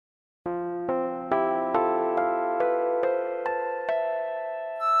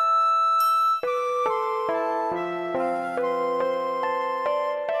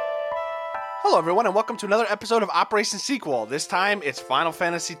Hello everyone and welcome to another episode of Operation Sequel. This time it's Final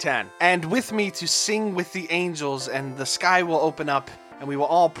Fantasy X. And with me to sing with the angels and the sky will open up and we will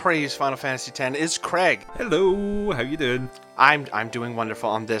all praise Final Fantasy X is Craig. Hello, how you doing? I'm doing wonderful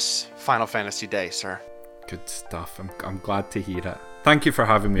on this Final Fantasy day, sir. Good stuff. I'm glad to hear it. Thank you for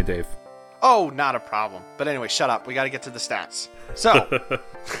having me, Dave. Oh, not a problem. But anyway, shut up. We got to get to the stats. So,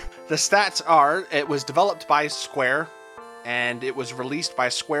 the stats are, it was developed by Square, and it was released by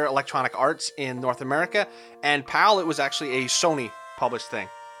Square Electronic Arts in North America, and PAL, it was actually a Sony published thing.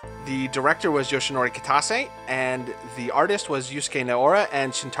 The director was Yoshinori Kitase, and the artist was Yusuke Naora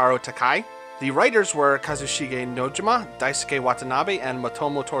and Shintaro Takai. The writers were Kazushige Nojima, Daisuke Watanabe, and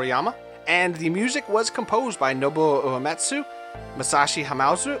Motomo Toriyama. And the music was composed by Nobuo Uematsu, Masashi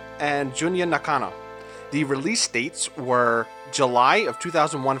Hamauzu, and Junya Nakano. The release dates were July of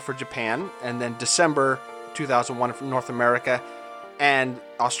 2001 for Japan, and then December 2001 for North America, and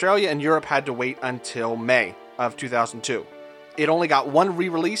Australia and Europe had to wait until May of 2002. It only got one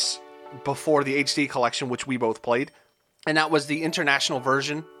re-release before the HD collection, which we both played, and that was the international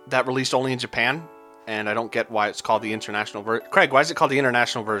version that released only in Japan, and I don't get why it's called the international version. Craig, why is it called the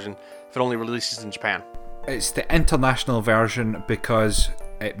international version if it only releases in Japan? It's the international version because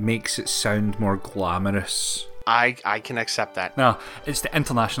it makes it sound more glamorous. I can accept that. No, it's the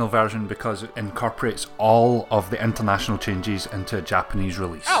international version because it incorporates all of the international changes into a Japanese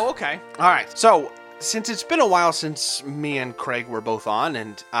release. Oh, okay. All right. So, since it's been a while since me and Craig were both on,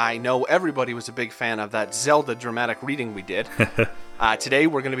 and I know everybody was a big fan of that Zelda dramatic reading we did, today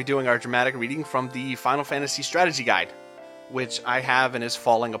we're going to be doing our dramatic reading from the Final Fantasy Strategy Guide, which I have and is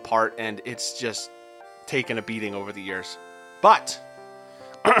falling apart, and it's just taken a beating over the years. But,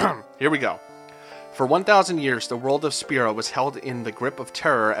 here we go. For 1,000 years, the world of Spira was held in the grip of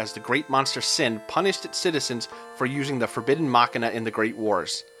terror as the great monster Sin punished its citizens for using the forbidden Machina in the Great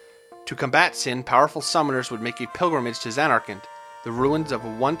Wars. To combat Sin, powerful summoners would make a pilgrimage to Zanarkand, the ruins of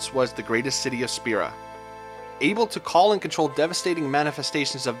what once was the greatest city of Spira. Able to call and control devastating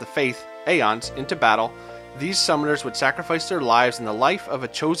manifestations of the faith, Aeons, into battle, these summoners would sacrifice their lives and the life of a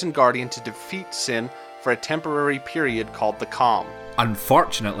chosen guardian to defeat Sin for a temporary period called the Calm.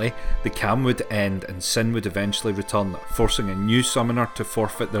 Unfortunately, the calm would end and Sin would eventually return, forcing a new summoner to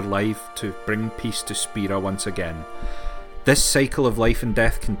forfeit their life to bring peace to Spira once again. This cycle of life and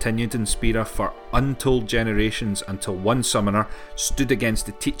death continued in Spira for untold generations until one summoner stood against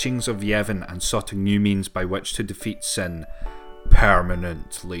the teachings of Yevon and sought a new means by which to defeat Sin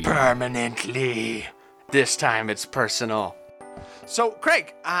permanently. Permanently. This time it's personal. So,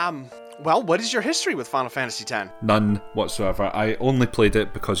 Craig, well, what is your history with Final Fantasy X? None whatsoever. I only played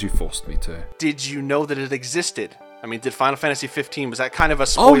it because you forced me to. Did you know that it existed? I mean, did Final Fantasy 15, was that kind of a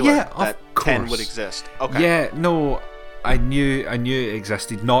spoiler that 10 would exist? Okay. Yeah, no, I knew it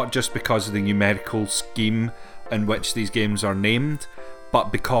existed, not just because of the numerical scheme in which these games are named,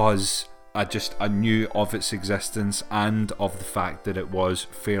 but because I knew of its existence and of the fact that it was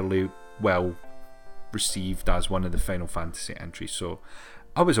fairly well received as one of the Final Fantasy entries. So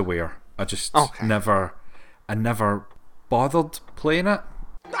I was aware. I just never bothered playing it.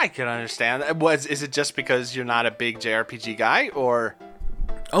 I can understand. Is it just because you're not a big JRPG guy, or?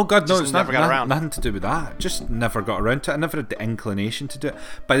 Oh god, no, it's never got around. Nothing to do with that. Just never got around to it. I never had the inclination to do it.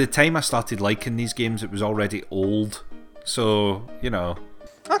 By the time I started liking these games, it was already old. So, you know.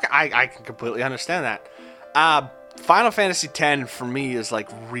 Okay, I can completely understand that. Final Fantasy X for me is like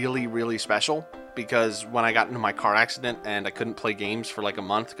really, really special. Because when I got into my car accident and I couldn't play games for like a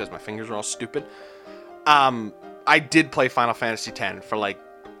month because my fingers were all stupid, I did play Final Fantasy X for like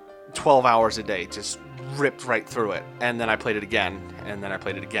 12 hours a day, just ripped right through it. And then I played it again, and then I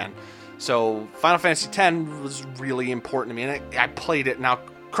played it again. So Final Fantasy X was really important to me, and I played it. Now,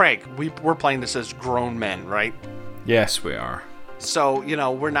 Craig, we're playing this as grown men, right? Yes, we are. So, you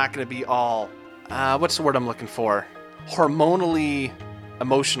know, we're not going to be all, what's the word I'm looking for? Hormonally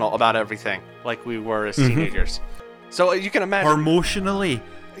emotional about everything like we were as teenagers. So you can imagine hormotionally.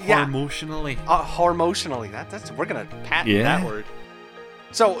 That's we're gonna patent that word.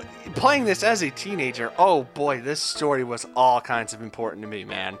 So playing this as a teenager, oh boy, this story was all kinds of important to me,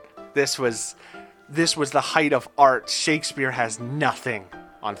 man. This was the height of art. Shakespeare has nothing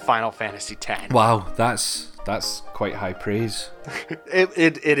on Final Fantasy X. Wow, that's quite high praise.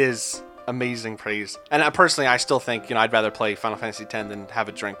 It is amazing praise. And personally, I still think, you know, I'd rather play Final Fantasy X than have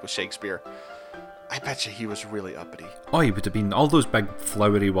a drink with Shakespeare. I bet you he was really uppity. Oh, he would have been. All those big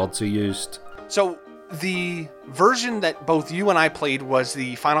flowery words he used. So, the version that both you and I played was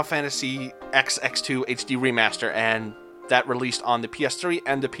the Final Fantasy X X2 HD Remaster, and that released on the PS3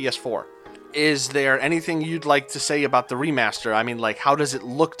 and the PS4. Is there anything you'd like to say about the remaster? I mean, like, how does it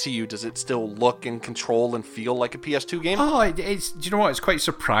look to you? Does it still look and control and feel like a PS2 game? Oh, it's. Do you know what? It's quite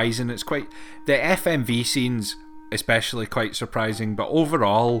surprising. It's quite the FMV scenes, especially quite surprising. But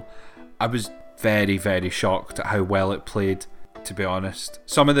overall, I was very, very shocked at how well it played. To be honest,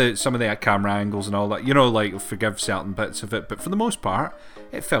 some of the camera angles and all that, like, forgive certain bits of it, but for the most part,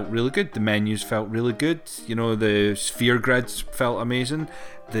 it felt really good. The menus felt really good. The sphere grids felt amazing.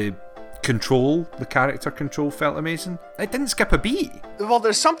 The character control felt amazing. It didn't skip a beat. Well,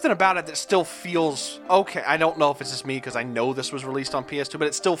 there's something about it that still feels okay. I don't know if it's just me because I know this was released on PS2, but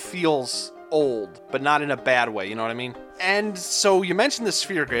it still feels old, but not in a bad way, you know what I mean? And so you mentioned the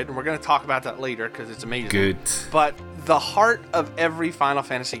sphere grid, and we're going to talk about that later because it's amazing. Good. But the heart of every Final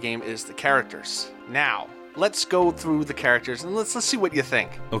Fantasy game is the characters. Now, let's go through the characters and let's see what you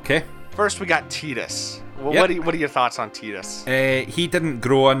think. Okay. First, we got Tidus. Well, Yep. What are your thoughts on Tidus? He didn't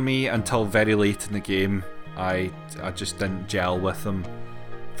grow on me until very late in the game. I just didn't gel with him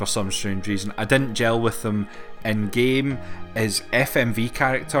for some strange reason. I didn't gel with him in game. His FMV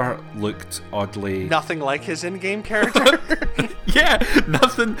character looked oddly... Nothing like his in-game character? Yeah,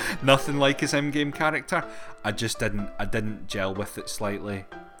 nothing like his in-game character. I didn't gel with it slightly,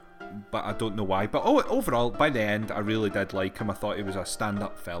 but I don't know why. But overall, by the end, I really did like him. I thought he was a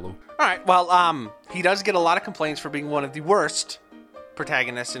stand-up fellow. All right, well, he does get a lot of complaints for being one of the worst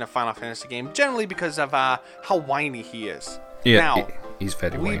protagonists in a Final Fantasy game, generally because of how whiny he is. Yeah, now, he's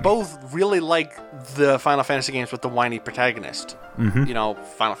very whiny. We both really like the Final Fantasy games with the whiny protagonist. Mm-hmm.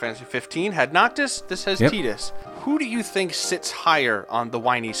 Final Fantasy 15 had Noctis, this has Tidus. Who do you think sits higher on the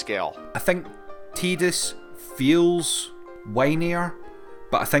whiny scale? I think Tidus feels whinier,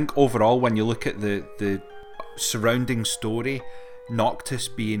 but I think overall, when you look at the surrounding story, Noctis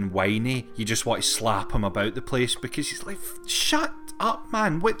being whiny, you just want to slap him about the place because he's like, shut up,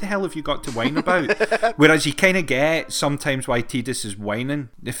 man, what the hell have you got to whine about? Whereas you kind of get sometimes why Tidus is whining,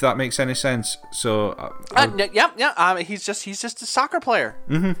 if that makes any sense. So he's just a soccer player.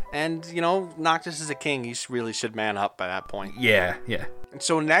 And Noctis is a king. He really should man up by that point. Yeah. And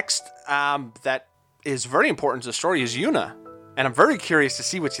so next, that is very important to the story, is Yuna. And I'm very curious to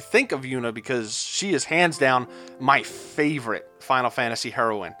see what you think of Yuna because she is hands down my favorite Final Fantasy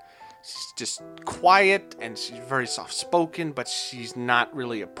heroine. She's just quiet and she's very soft-spoken, but she's not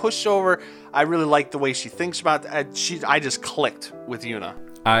really a pushover. I really like the way she thinks about it. I just clicked with Yuna.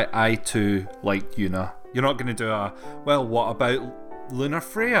 I too like Yuna. You're not going to do what about Luna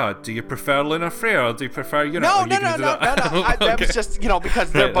Freya? Do you prefer Luna Freya or do you prefer Yuna? No. Okay. That was just,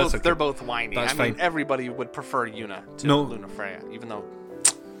 because they're Right, they're both whiny. That's I mean, fine. Everybody would prefer Yuna to Luna Freya, even though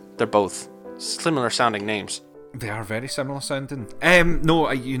they're both similar sounding names. They are very similar sounding. I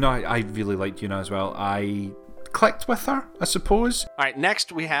really liked Yuna as well. I clicked with her, I suppose. All right,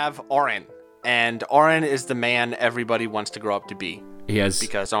 next we have Auron. And Auron is the man everybody wants to grow up to be. He is.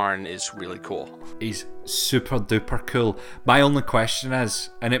 Because Auron is really cool. He's super duper cool. My only question is,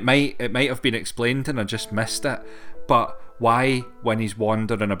 and it might have been explained and I just missed it, but why, when he's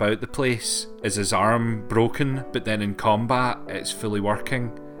wandering about the place, is his arm broken, but then in combat it's fully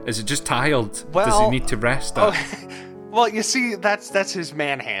working? Is it just tired? Does he need to rest it? Well, you see, that's his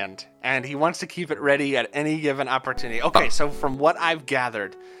man hand, and he wants to keep it ready at any given opportunity. Okay, so from what I've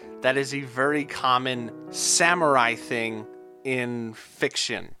gathered, that is a very common samurai thing in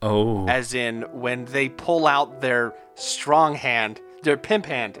fiction. Oh. As in, when they pull out their strong hand, their pimp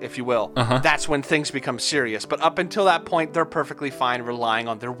hand, if you will, that's when things become serious. But up until that point, they're perfectly fine relying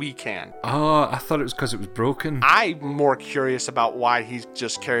on their weak hand. Oh, I thought it was because it was broken. I'm more curious about why he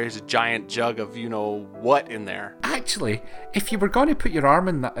just carries a giant jug of what in there. Actually, if you were going to put your arm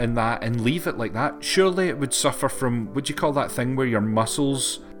in that and leave it like that, surely it would suffer from, would you call that thing where your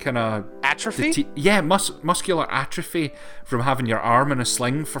muscles kind of... Atrophy? Muscular atrophy from having your arm in a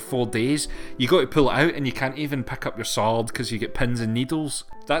sling for 4 days. You go to pull it out and you can't even pick up your sword because you get pins and needles.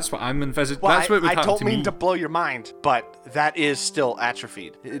 That's what I'm envisaging. Well, That's what would happen to me. I don't mean to blow your mind, but that is still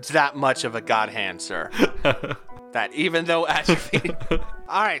atrophied. It's that much of a god hand, sir. That even though atrophied.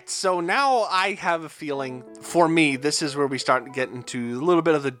 All right, so now I have a feeling, for me, this is where we start to get into a little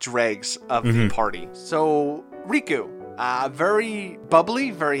bit of the dregs of the party. So, Riku, very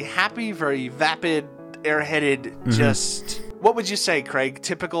bubbly, very happy, very vapid, airheaded, just... What would you say, Craig?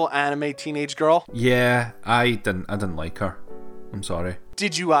 Typical anime teenage girl? Yeah, I didn't like her. I'm sorry.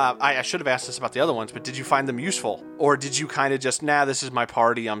 Did you, I should have asked this about the other ones, but did you find them useful? Or did you kind of just, this is my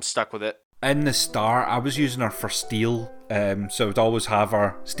party, I'm stuck with it? In the start, I was using her for steal So I'd always have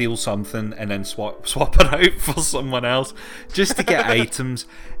her steal something and then swap her out for someone else just to get items.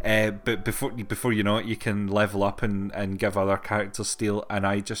 But before you know it, you can level up and give other characters steal. And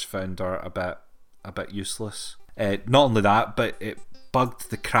I just found her a bit useless. Not only that, but it bugged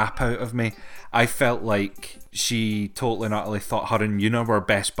the crap out of me. I felt like she totally and utterly thought her and Yuna were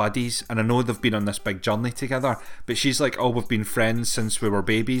best buddies, and I know they've been on this big journey together, but she's like, oh, we've been friends since we were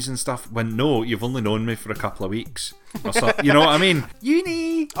babies and stuff, when no, you've only known me for a couple of weeks or so, you know what I mean?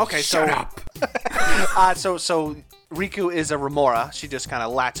 Uni! Okay, shut up! So Riku is a Remora. She just kind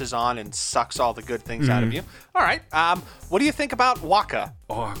of latches on and sucks all the good things out of you. All right. What do you think about Waka?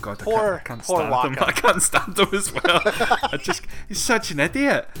 Oh god, Poor I can't stand Waka. him. I can't stand him as well. He's such an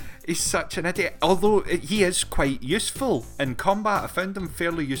idiot. He's such an idiot. Although he is quite useful in combat. I found him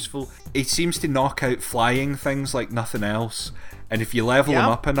fairly useful. He seems to knock out flying things like nothing else. And if you level him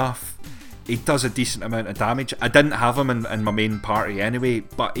up enough, he does a decent amount of damage. I didn't have him in my main party anyway,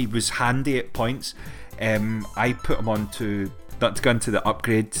 but he was handy at points. I put him onto, not to go into the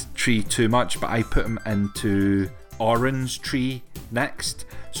upgrade tree too much, but I put him into orange tree next.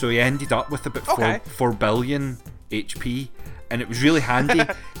 So he ended up with about 4 billion HP. And it was really handy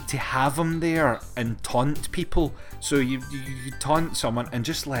to have him there and taunt people. So you taunt someone and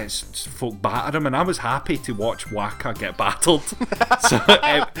just let folk batter him. And I was happy to watch Waka get battled. So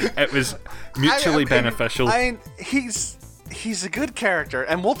it was mutually beneficial. He's a good character,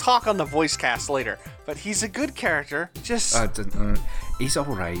 and we'll talk on the voice cast later. But he's a good character. Just he's all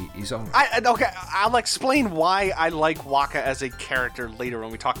right. I'll explain why I like Waka as a character later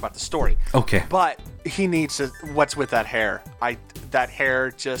when we talk about the story. Okay. But he needs to. What's with that hair? That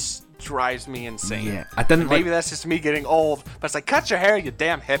hair just drives me insane. Yeah, I didn't. Maybe that's just me getting old. But it's like, cut your hair, you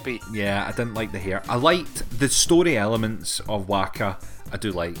damn hippie. Yeah, I didn't like the hair. I liked the story elements of Waka. I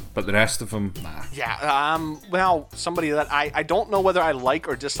do like, but the rest of them, nah. Yeah, well, somebody that I don't know whether I like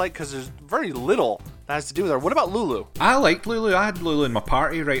or dislike because there's very little that has to do with her. What about Lulu? I liked Lulu. I had Lulu in my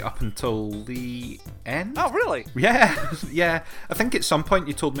party right up until the end. Oh, really? Yeah, yeah. I think at some point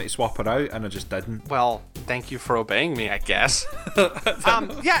you told me to swap her out, and I just didn't. Well, thank you for obeying me, I guess.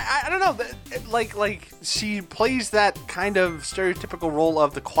 I don't know. Like she plays that kind of stereotypical role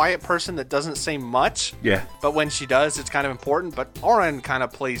of the quiet person that doesn't say much. Yeah. But when she does, it's kind of important. But Oren kind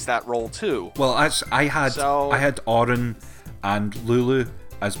of plays that role too. Well, I had Oren and Lulu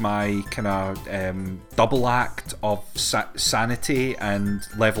as my kind of double act of sanity and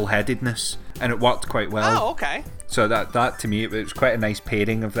level-headedness, and it worked quite well. Oh, okay. So that to me, it was quite a nice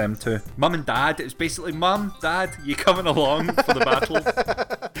pairing of them two. Mum and Dad, it was basically, Mum, Dad, you coming along for the battle?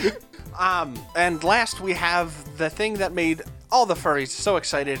 And last we have the thing that made all the furries so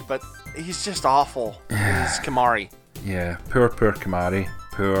excited, but he's just awful. It's Kimahri. Yeah, poor Kimahri.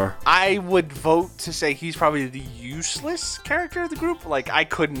 Poor. I would vote to say he's probably the useless character of the group. Like, I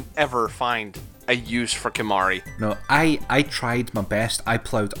couldn't ever find a use for Kimahri. No, I tried my best. I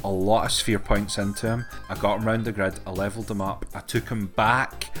ploughed a lot of sphere points into him. I got him round the grid. I leveled him up. I took him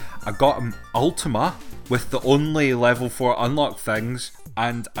back. I got him Ultima with the only level 4 unlocked things,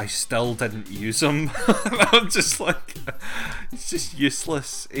 and I still didn't use him. I'm just like, it's just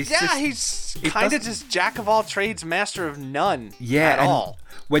useless. He's kind of just jack of all trades, master of none. Yeah, at all.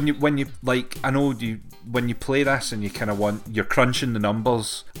 When you like, I know when you play this and you kind of you're crunching the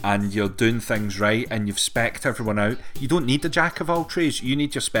numbers and you're doing things right and you've spec'd everyone out, you don't need a jack of all trades. You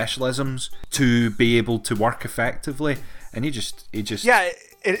need your specialisms to be able to work effectively. And he just yeah.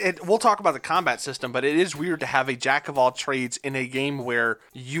 We'll talk about the combat system, but it is weird to have a jack of all trades in a game where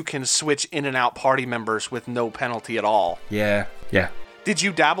you can switch in and out party members with no penalty at all. Yeah. Did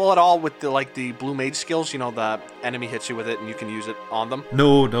you dabble at all with the blue mage skills? You know, the enemy hits you with it and you can use it on them?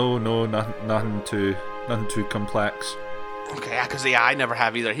 No, nothing too complex. Okay, because I never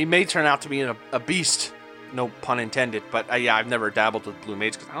have either. He may turn out to be a beast, no pun intended, but I've never dabbled with blue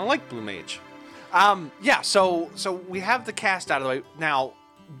mage because I don't like blue mage. So we have the cast out of the way. Now,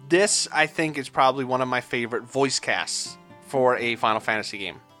 this, I think, is probably one of my favorite voice casts for a Final Fantasy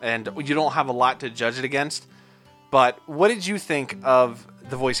game. And you don't have a lot to judge it against. But what did you think of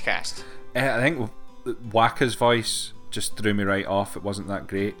the voice cast? I think Waka's voice just threw me right off. It wasn't that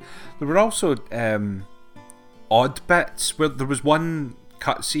great. There were also odd bits where there was one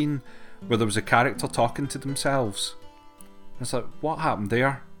cutscene where there was a character talking to themselves. It's like, what happened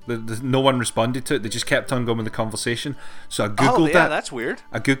there? No one responded to it. They just kept on going with the conversation. So I googled it. That's weird.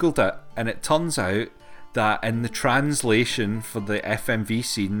 I googled it, and it turns out that in the translation for the FMV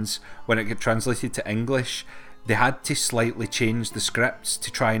scenes, when it got translated to English, they had to slightly change the scripts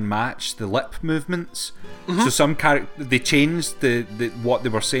to try and match the lip movements. Mm-hmm. So some they changed the what they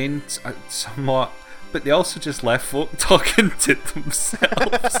were saying somewhat, but they also just left folk talking to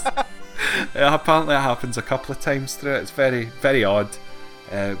themselves. Apparently it happens a couple of times through it. It's very, very odd.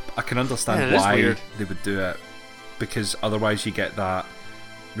 I can understand why they would do it, because otherwise you get that,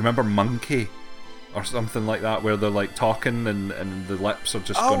 remember Monkey or something like that, where they're like talking and the lips are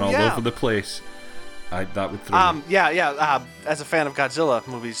just going all over the place. That would throw as a fan of Godzilla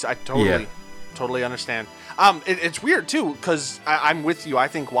movies, I totally understand. It's weird too, because I'm with you. I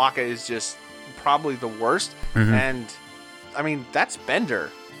think Waka is just probably the worst. And I mean, that's Bender.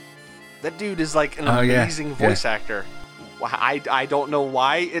 That dude is like an amazing voice actor. I don't know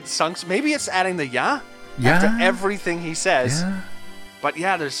why it sunk. Maybe it's adding the after everything he says. But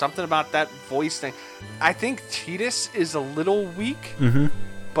yeah, there's something about that voice thing. I think Tidus is a little weak,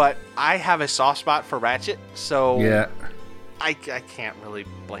 but I have a soft spot for Ratchet, so I can't really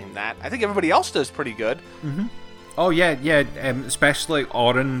blame that. I think everybody else does pretty good. Oh yeah, especially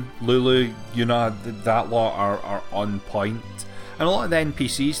Auron, Lulu, Yuna, that lot are on point. And a lot of the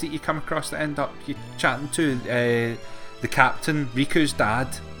NPCs that you come across that end up you chatting to, the captain, Riku's dad,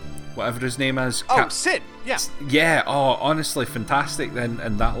 whatever his name is. Sid, yeah. Yeah, honestly, fantastic.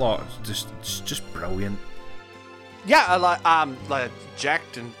 And that lot, just brilliant. Yeah, like Jack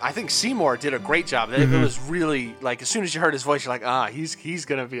and I think Seymour did a great job. It was really, like, as soon as you heard his voice, you're like, he's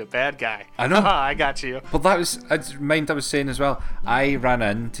going to be a bad guy. I know. I got you. But I was saying as well, I ran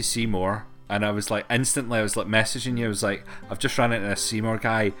into Seymour, and I was like, instantly, I was like messaging you, I was like, I've just run into a Seymour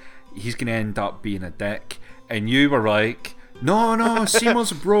guy, he's going to end up being a dick. And you were like, no,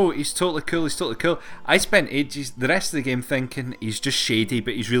 Seymour's a bro, he's totally cool. I spent ages, the rest of the game, thinking he's just shady,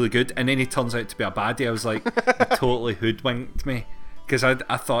 but he's really good, and then he turns out to be a baddie. I was like, he totally hoodwinked me, because I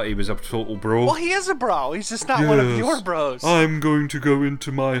thought he was a total bro. Well, he is a bro, he's just not one of your bros. I'm going to go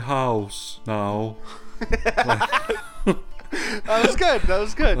into my house now. That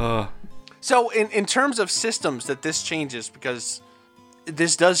was good. So in terms of systems that this changes, because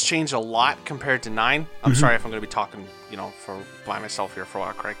this does change a lot compared to 9. I'm sorry if I'm going to be talking, by myself here for a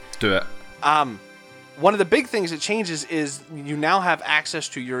while, Craig. Do it. One of the big things that changes is you now have access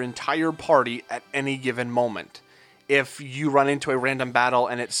to your entire party at any given moment. If you run into a random battle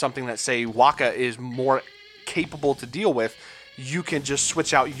and it's something that, say, Waka is more capable to deal with, you can just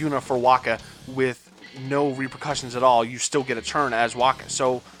switch out Yuna for Waka with no repercussions at all. You still get a turn as Waka.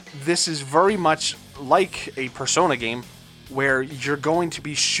 So this is very much like a Persona game, where you're going to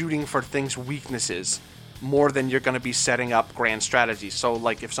be shooting for things' weaknesses more than you're going to be setting up grand strategies. So,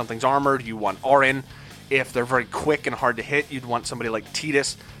 like, if something's armored, you want Auron. If they're very quick and hard to hit, you'd want somebody like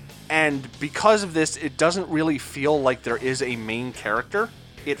Tidus. And because of this, it doesn't really feel like there is a main character.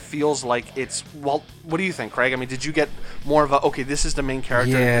 It feels like it's, well, what do you think, Craig? I mean, did you get more of a, okay, this is the main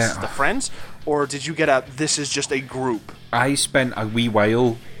character, this is the friends? Or did you get a, this is just a group? I spent a wee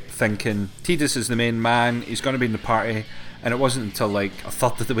while thinking, Tidus is the main man, he's going to be in the party. And it wasn't until like a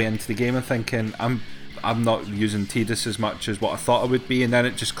third of the way into the game I'm thinking, I'm not using Tidus as much as what I thought I would be, and then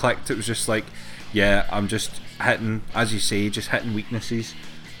it just clicked. It was just like, yeah, I'm just hitting, as you say, just hitting weaknesses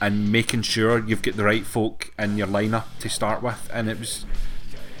and making sure you've got the right folk in your lineup to start with. And it was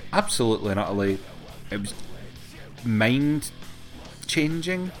absolutely and utterly, it was mind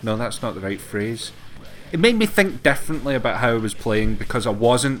changing. No, that's not the right phrase. It made me think differently about how I was playing, because I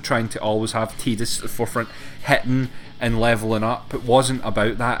wasn't trying to always have Tidus at the forefront hitting and leveling up. It wasn't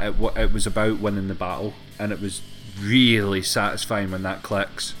about that. It was about winning the battle, and it was really satisfying when that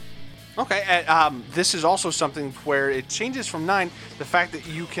clicks. Okay, this is also something where it changes from 9. The fact that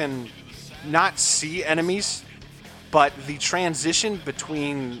you can not see enemies, but the transition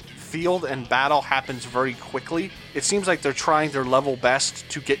between field and battle happens very quickly. It seems like they're trying their level best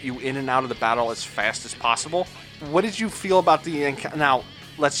to get you in and out of the battle as fast as possible. What did you feel about the... Now,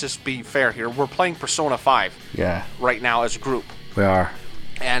 let's just be fair here. We're playing Persona 5 right now as a group. We are.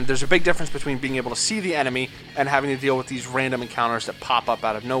 And there's a big difference between being able to see the enemy and having to deal with these random encounters that pop up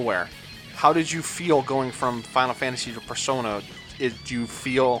out of nowhere. How did you feel going from Final Fantasy to Persona? Do you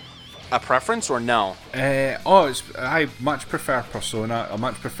feel a preference or no? I much prefer Persona. I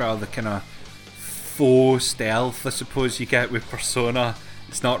much prefer the kind of faux stealth, I suppose, you get with Persona.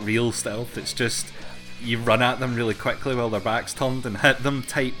 It's not real stealth, it's just you run at them really quickly while their back's turned and hit them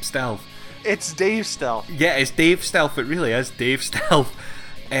type stealth. It's Dave stealth. Yeah, it's Dave stealth. It really is Dave stealth.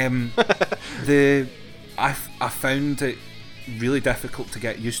 I found it really difficult to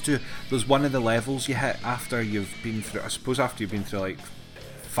get used to. There's one of the levels you hit after you've been through, I suppose after you've been through like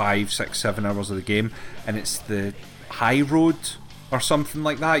 5, 6, 7 hours of the game, and it's the high road or something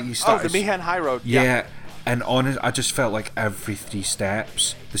like that. You start the Mihan High Road. Yeah. And I just felt like every 3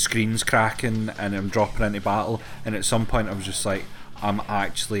 steps the screen's cracking and I'm dropping into battle, and at some point I was just like, I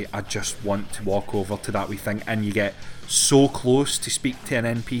just want to walk over to that wee thing, and you get so close to speak to an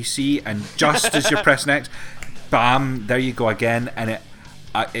NPC, and just as you're pressing X, bam, there you go again, and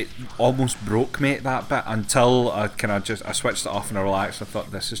it almost broke me at that bit until I switched it off and I relaxed. I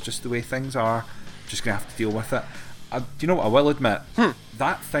thought, this is just the way things are, just gonna have to deal with it. Do you know what I will admit?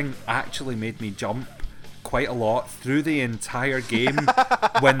 That thing actually made me jump quite a lot through the entire game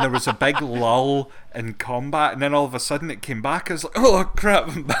when there was a big lull in combat, and then all of a sudden it came back. I was like, oh crap,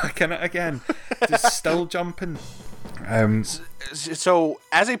 I'm back in it again. Just still jumping. So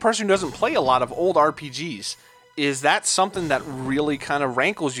as a person who doesn't play a lot of old RPGs, is that something that really kind of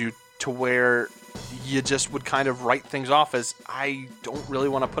rankles you to where you just would kind of write things off as, I don't really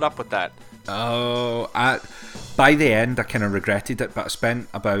want to put up with that? By the end I kind of regretted it, but I spent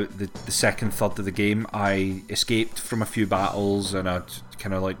about the second third of the game, I escaped from a few battles, and I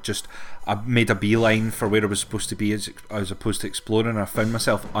kind of I made a beeline for where I was supposed to be as opposed to exploring, and I found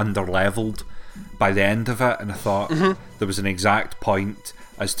myself under-leveled by the end of it, and I thought there was an exact point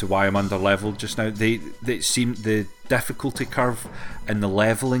as to why I'm under-leveled just now. The difficulty curve and the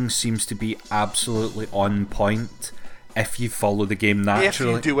leveling seems to be absolutely on point if you follow the game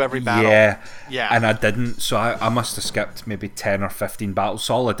naturally. If you do every battle. Yeah. And I didn't, so I must have skipped maybe 10 or 15 battles.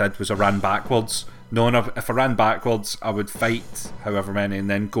 So all I did was I ran backwards, knowing if I ran backwards I would fight however many and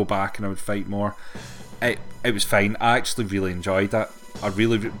then go back and I would fight more. It was fine. I actually really enjoyed it.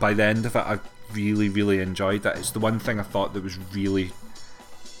 By the end of it, I really, really enjoyed it. It's the one thing I thought that was really...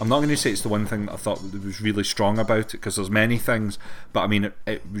 I'm not going to say it's the one thing that I thought that was really strong about it, because there's many things, but I mean,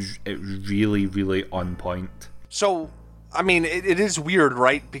 it was really, really on point. So, I mean, it is weird,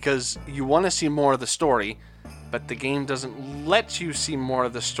 right? Because you want to see more of the story, but the game doesn't let you see more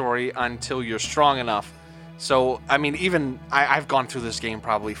of the story until you're strong enough. So, I mean, even I've gone through this game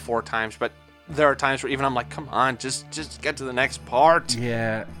probably 4 times, but there are times where even I'm like, come on, just get to the next part.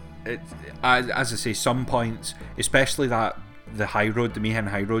 Yeah, as I say, some points, especially the high road, the Mayhem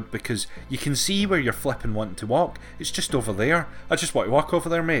high road, because you can see where you're flipping wanting to walk. It's just over there. I just want to walk over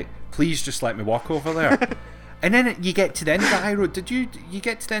there, mate. Please just let me walk over there. And then you get to the end of the high road. You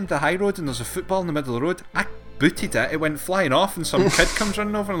get to the end of the high road and there's a football in the middle of the road? I booted it. It went flying off and some kid comes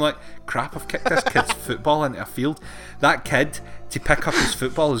running over and I'm like, crap, I've kicked this kid's football into a field. That kid, to pick up his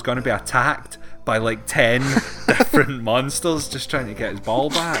football, is going to be attacked by like 10 different monsters just trying to get his ball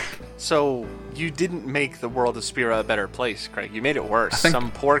back. So you didn't make the world of Spira a better place, Craig. You made it worse.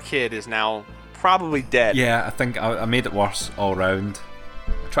 Some poor kid is now probably dead. Yeah, I think I made it worse all round.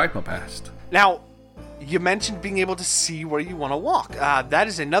 I tried my best. Now, you mentioned being able to see where you want to walk. That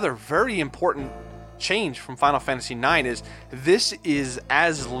is another very important change from Final Fantasy IX. This is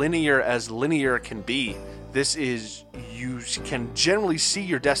as linear can be. This is, you can generally see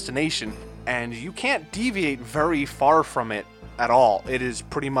your destination, and you can't deviate very far from it at all. It is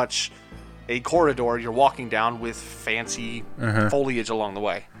pretty much a corridor you're walking down with fancy foliage along the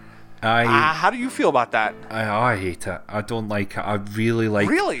way. How do you feel about that? I hate it. I don't like it. I really like...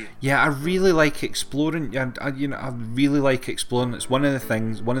 Really? Yeah, I really like exploring. I really like exploring. It's one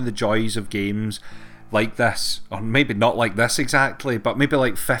of the joys of games like this, or maybe not like this exactly, but maybe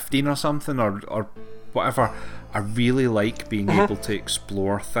like 15 or something, or whatever. I really like being able to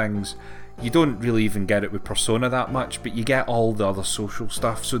explore things. You don't really even get it with Persona that much, but you get all the other social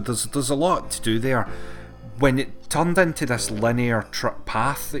stuff, so there's a lot to do there. When it turned into this linear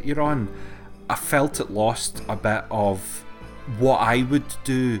path that you're on, I felt it lost a bit of what I would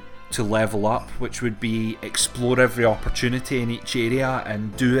do to level up, which would be explore every opportunity in each area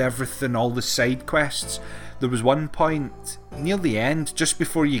and do everything, all the side quests. There was one point near the end, just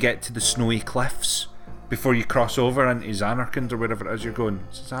before you get to the snowy cliffs, before you cross over into Zanarkand or wherever it is you're going.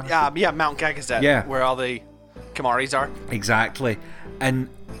 Yeah, Mount Gagazet, yeah, where all the Kamaris are. Exactly. And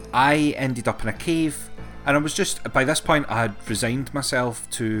I ended up in a cave, and I was just, by this point I had resigned myself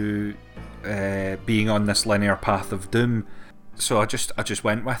to being on this linear path of doom. So I just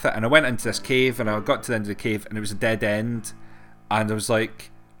went with it, and I went into this cave, and I got to the end of the cave, and it was a dead end, and I was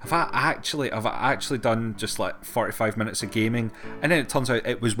like, have I actually done just like 45 minutes of gaming? And then it turns out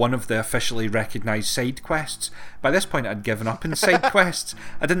it was one of the officially recognised side quests. By this point I'd given up in side quests.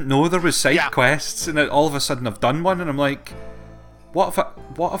 I didn't know there was side quests, and then all of a sudden I've done one, and I'm like, what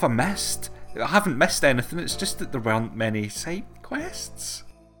have I missed? I haven't missed anything, it's just that there weren't many side quests.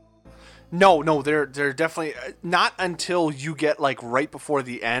 No, they're definitely not until you get like right before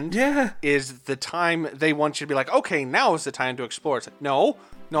the end. Yeah, is the time they want you to be like, okay, now is the time to explore. It's like, no,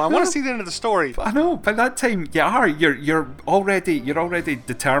 I want to see the end of the story. I know. By that time, you're already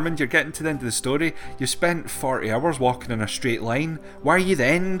determined. You're getting to the end of the story. You spent 40 hours walking in a straight line. Why are you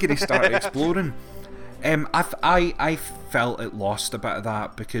then going to start exploring? I felt it lost a bit of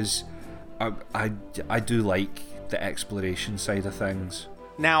that because I do like the exploration side of things.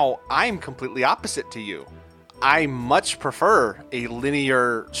 Now, I'm completely opposite to you. I much prefer a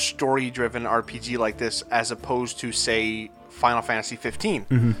linear, story-driven RPG like this as opposed to, say, Final Fantasy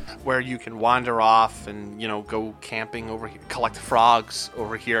 15, where you can wander off and, go camping over here, collect frogs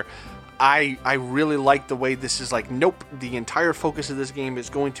over here. I really like the way this is like, nope, the entire focus of this game is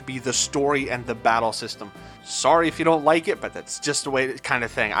going to be the story and the battle system. Sorry if you don't like it, but that's just the way kind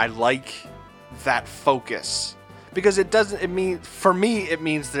of thing. I like that focus. Because for me, it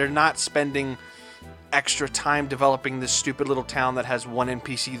means they're not spending extra time developing this stupid little town that has one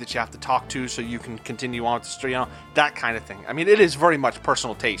NPC that you have to talk to so you can continue on with the story, that kind of thing. I mean, it is very much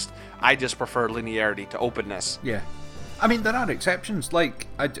personal taste. I just prefer linearity to openness. Yeah. I mean, there are exceptions. Like,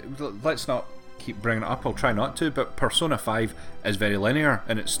 let's not keep bringing it up. I'll try not to. But Persona 5 is very linear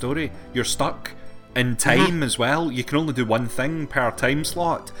in its story. You're stuck in time as well. You can only do one thing per time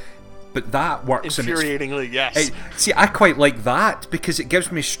slot. But that works. Infuriatingly, yes. See, I quite like that because it gives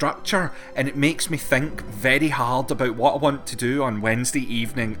me structure and it makes me think very hard about what I want to do on Wednesday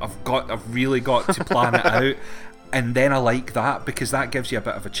evening. I've really got to plan it out, and then I like that because that gives you a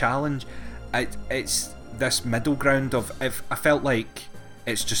bit of a challenge. It's this middle ground of, if I felt like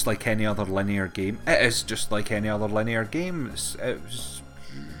it's just like any other linear game. It is just like any other linear game.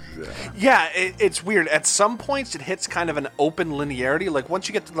 Yeah, it's weird. At some points, it hits kind of an open linearity. Like, once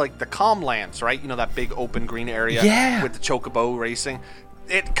you get to, like, the Calm Lands, right? That big open green area with the chocobo racing.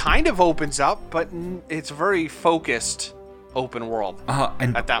 It kind of opens up, but it's very focused open world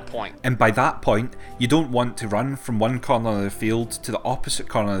at that point. And by that point, you don't want to run from one corner of the field to the opposite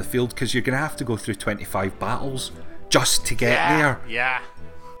corner of the field because you're going to have to go through 25 battles just to get there. Yeah.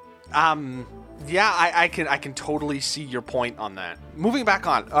 I can totally see your point on that. Moving back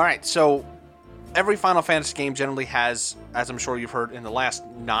on. All right, so every Final Fantasy game generally has, as I'm sure you've heard in the last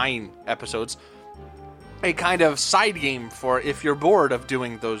 9 episodes, a kind of side game for if you're bored of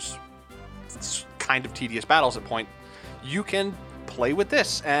doing those kind of tedious battles at point, you can play with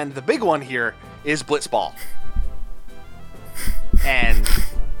this. And the big one here is Blitzball. And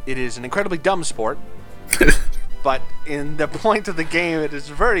it is an incredibly dumb sport, but in the point of the game, it is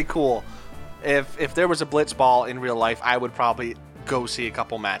very cool. If there was a Blitzball in real life, I would probably go see a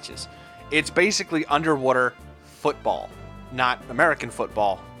couple matches. It's basically underwater football, not American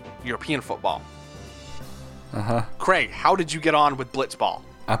football, European football. Craig, how did you get on with Blitzball?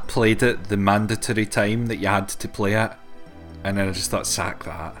 I played it the mandatory time that you had to play it, and then I just thought, sack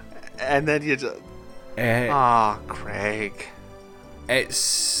that. And then you just... Craig.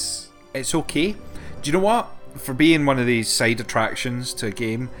 It's okay. Do you know what? For being one of these side attractions to a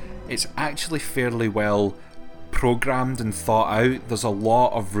game, it's actually fairly well programmed and thought out. There's a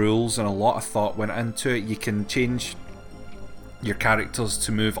lot of rules and a lot of thought went into it. You can change your characters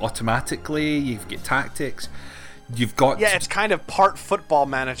to move automatically. You've got tactics. You've got... Yeah, it's kind of part Football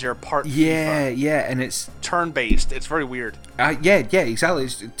Manager, part FIFA. Yeah, and it's... turn-based. It's very weird. Yeah, exactly.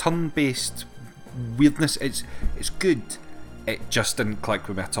 It's turn-based weirdness. It's good. It just didn't click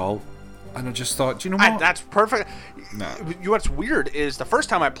with me at all. And I just thought, do you know what? That's perfect. Nah. What's weird is the first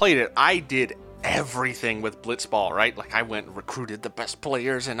time I played it, I did everything with Blitzball, right? Like, I went and recruited the best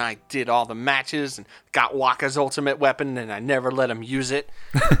players, and I did all the matches, and got Waka's ultimate weapon, and I never let him use it.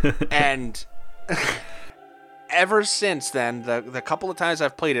 And ever since then, the couple of times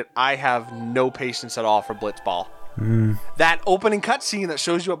I've played it, I have no patience at all for Blitzball. That opening cutscene that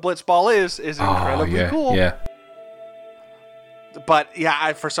shows you what Blitzball is incredibly cool. Yeah. But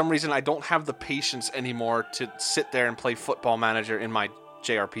yeah, for some reason I don't have the patience anymore to sit there and play Football Manager in my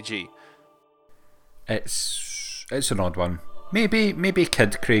JRPG. It's an odd one. Maybe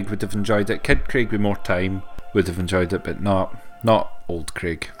Kid Craig would have enjoyed it. Kid Craig with more time would have enjoyed it, but not old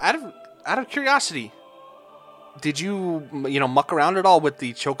Craig. Out of curiosity, did you muck around at all with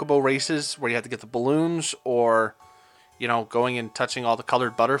the chocobo races where you had to get the balloons, or going and touching all the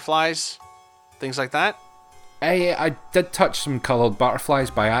colored butterflies, things like that? I did touch some coloured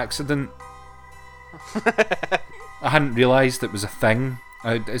butterflies by accident. I hadn't realised it was a thing.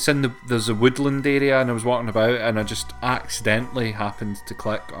 There's a woodland area, and I was walking about, and I just accidentally happened to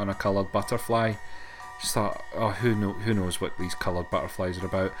click on a coloured butterfly. Just thought, who knows what these coloured butterflies are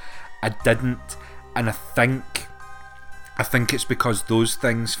about. I didn't, and I think it's because those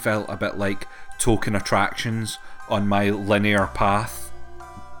things felt a bit like token attractions on my linear path.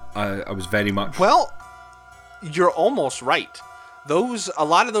 I was very much... Well, you're almost right. A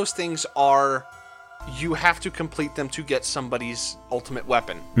lot of those things are, you have to complete them to get somebody's ultimate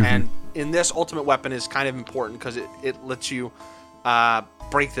weapon. Mm-hmm. And in this, ultimate weapon is kind of important because it lets you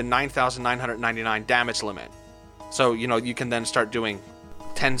break the 9,999 damage limit. So, you can then start doing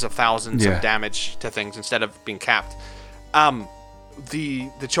tens of thousands of damage to things instead of being capped. The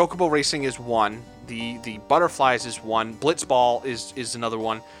chocobo racing is one. The butterflies is one. Blitzball is another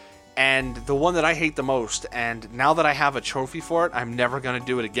one. And the one that I hate the most, and now that I have a trophy for it, I'm never going to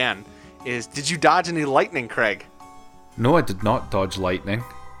do it again, is, did you dodge any lightning, Craig? No, I did not dodge lightning.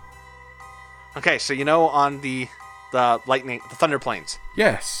 Okay, so on the lightning, the thunder planes.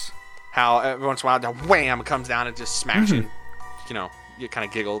 Yes. How every once in a while, the wham, it comes down and just smacks you. You kind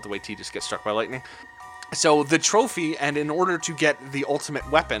of giggle the way T just gets struck by lightning. So the trophy, and in order to get the ultimate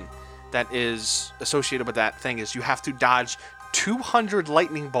weapon that is associated with that thing, is you have to dodge 200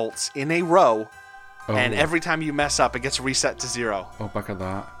 lightning bolts in a row, and every time you mess up, it gets reset to 0. Oh, back at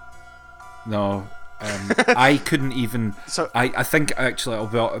that. No. I couldn't even... So I think, actually,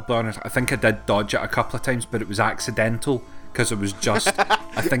 I'll be honest, I think I did dodge it a couple of times, but it was accidental, because it was just,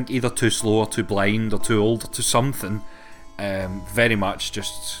 I think, either too slow or too blind or too old or too something. Very much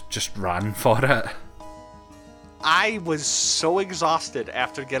just ran for it. I was so exhausted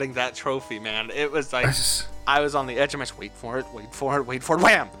after getting that trophy, man. It was like, I was on the edge of my... Wait for it,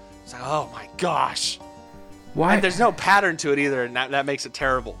 wham! It's like, oh my gosh. Why? And there's no pattern to it either, and that makes it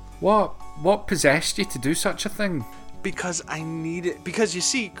terrible. What possessed you to do such a thing? Because I need it. Because you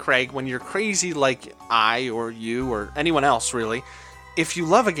see, Craig, when you're crazy like I or you or anyone else, really, if you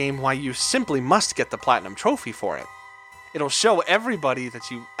love a game, why, you simply must get the platinum trophy for it. It'll show everybody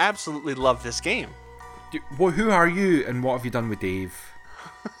that you absolutely love this game. Well, who are you, and what have you done with Dave?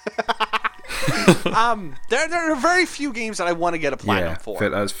 There are very few games that I want to get a platinum for.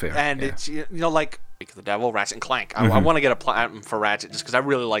 That's fair. And it's like the Devil, Ratchet and Clank. I want to get a platinum for Ratchet just because I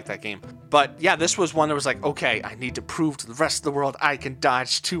really like that game. But yeah, this was one that was like, okay, I need to prove to the rest of the world I can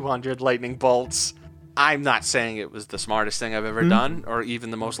dodge 200 lightning bolts. I'm not saying it was the smartest thing I've ever done, or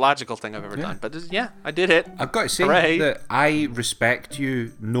even the most logical thing I've ever done. But I did it. I've got to say that I respect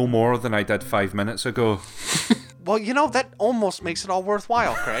you no more than I did 5 minutes ago. Well, that almost makes it all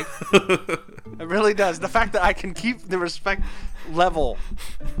worthwhile, Craig. It really does. The fact that I can keep the respect level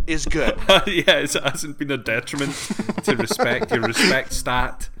is good. It hasn't been a detriment to respect. Your respect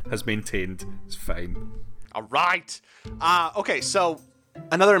stat has maintained. It's fine. All right. Okay, so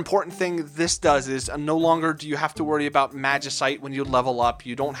another important thing this does is no longer do you have to worry about Magicite when you level up.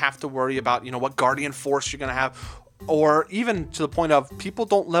 You don't have to worry about, what Guardian Force you're going to have. Or even to the point of people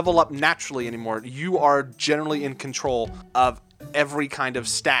don't level up naturally anymore. You are generally in control of every kind of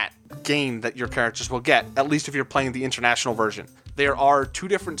stat gain that your characters will get, at least if you're playing the international version. There are 2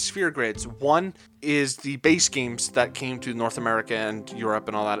 different sphere grids. One is the base games that came to North America and Europe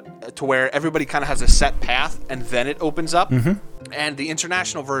and all that, to where everybody kind of has a set path and then it opens up. And the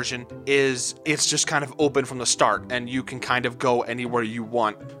international version it's just kind of open from the start, and you can kind of go anywhere you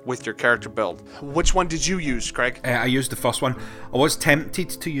want with your character build. Which one did you use, Craig? I used the first one. I was tempted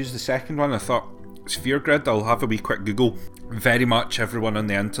to use the second one. I thought, sphere grid, I'll have a wee quick Google. Very much everyone on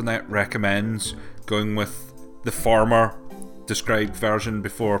the internet recommends going with the former described version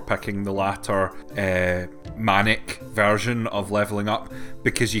before picking the latter manic version of leveling up,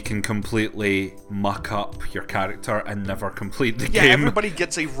 because you can completely muck up your character and never complete the game. Yeah, everybody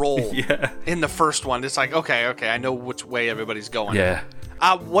gets a roll in the first one. It's like, okay, I know which way everybody's going. Yeah.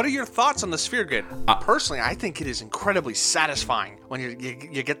 What are your thoughts on the sphere grid? Personally, I think it is incredibly satisfying when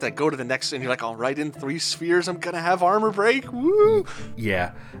you get to go to the next, and you're like, all right, in 3 spheres, I'm going to have armor break. Woo!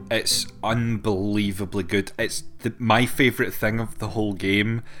 Yeah, it's unbelievably good. It's my favourite thing of the whole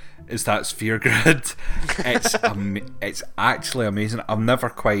game is that sphere grid. It's actually amazing. I've never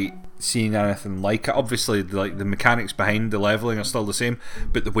quite seen anything like it. Obviously, the mechanics behind the leveling are still the same,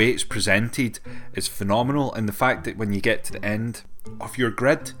 but the way it's presented is phenomenal. And the fact that when you get to the end of your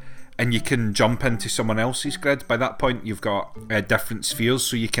grid and you can jump into someone else's grid, by that point you've got different spheres,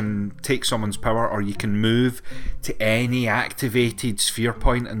 so you can take someone's power or you can move to any activated sphere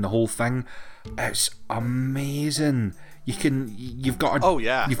point in the whole thing. It's amazing. You've got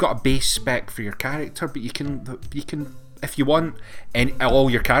a base spec for your character, but you can if you want all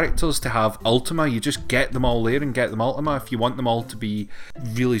your characters to have Ultima, you just get them all there and get them Ultima. If you want them all to be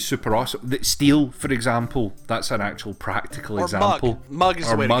really super awesome, Steel, for example, that's an actual practical example. Mug is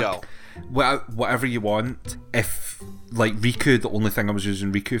the way to go. Whatever you want. If, like Riku, the only thing I was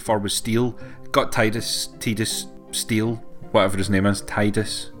using Riku for was Steel. Got Tidus Steel, whatever his name is,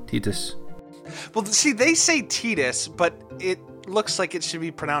 Tidus. Well, see, they say Tidus, but it looks like it should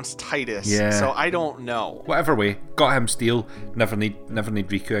be pronounced Titus. Yeah. So I don't know. Whatever way, got him Steel. Never need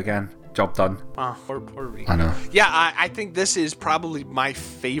Riku again. Job done. Poor Riku. I know. Yeah, I think this is probably my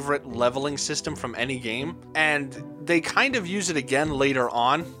favorite leveling system from any game, and they kind of use it again later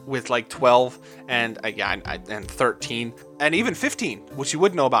on with like 12 and 13 and even 15, which you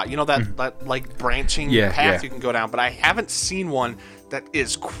would know about. You know that like branching path you can go down, but I haven't seen one that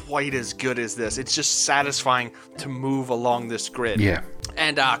is quite as good as this. It's just satisfying to move along this grid. Yeah.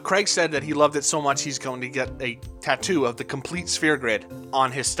 And Craig said that he loved it so much he's going to get a tattoo of the complete sphere grid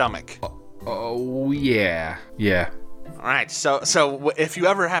on his stomach. Oh, yeah. Yeah. All right, so if you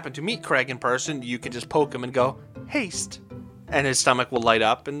ever happen to meet Craig in person, you can just poke him and go, haste. And his stomach will light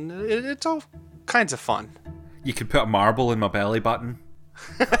up, and it's all kinds of fun. You can put a marble in my belly button.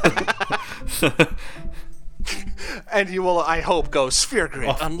 And you will, I hope, go sphere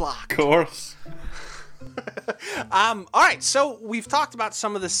grid unlocked. Of course. All right, so we've talked about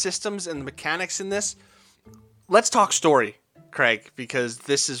some of the systems and the mechanics in this. Let's talk story, Craig, because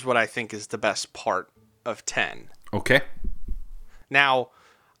this is what I think is the best part of 10. Okay. Now,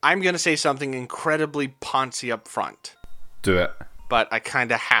 I'm going to say something incredibly poncy up front. Do it. But I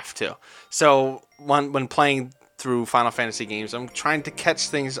kind of have to. So, when playing through Final Fantasy games, I'm trying to catch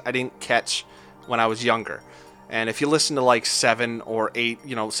things I didn't catch when I was younger. And if you listen to like 7 or 8,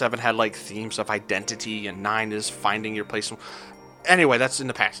 7 had like themes of identity and 9 is finding your place. Anyway, that's in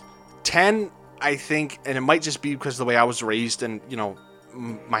the past. 10, I think, and it might just be because of the way I was raised and,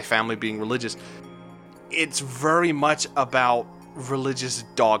 my family being religious, it's very much about religious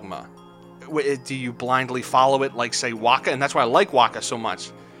dogma. Do you blindly follow it like, say, Waka? And that's why I like Waka so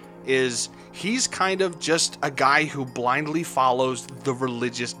much, is he's kind of just a guy who blindly follows the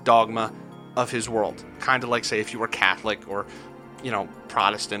religious dogma of his world. Kind of like, say, if you were Catholic or,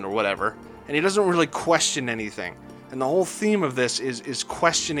 Protestant or whatever. And he doesn't really question anything. And the whole theme of this is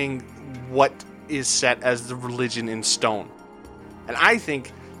questioning what is set as the religion in stone. And I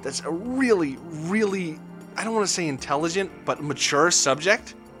think that's a really, really, I don't want to say intelligent, but mature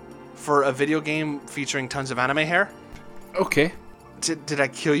subject for a video game featuring tons of anime hair. Okay. Did I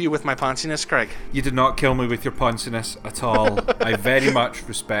kill you with my ponciness, Craig? You did not kill me with your ponciness at all. I very much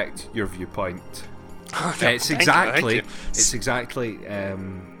respect your viewpoint. Oh, no, It's exactly.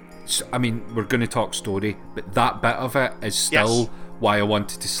 I mean, we're going to talk story, but that bit of it is still why I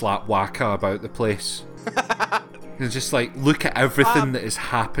wanted to slap Waka about the place. It's just like, look at everything that is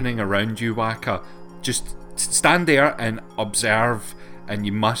happening around you, Waka. Just stand there and observe, and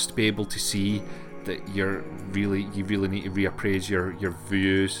you must be able to see that you really need to reappraise your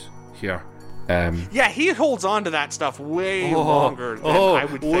views here. Yeah, he holds on to that stuff way longer than I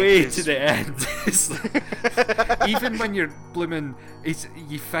would think. Way to the end. Even when you're blooming,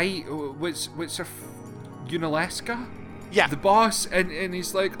 you fight. What's her Unalesca? Yeah, the boss, and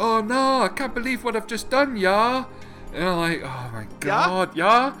he's like, "Oh no, I can't believe what I've just done, yeah." And I'm like, "Oh my god,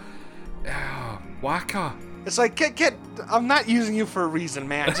 yeah." Waka. It's like, get. I'm not using you for a reason,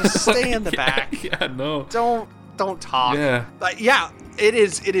 man. Just stay in the back. Yeah, no. Don't talk. Yeah. It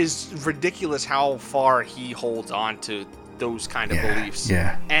is ridiculous how far he holds on to those kind of beliefs.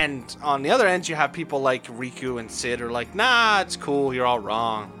 Yeah. And on the other end, you have people like Riku and Sid are like, nah, it's cool. You're all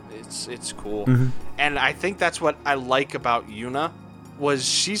wrong. It's cool. Mm-hmm. And I think that's what I like about Yuna, was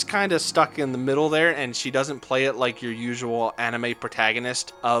she's kind of stuck in the middle there, and she doesn't play it like your usual anime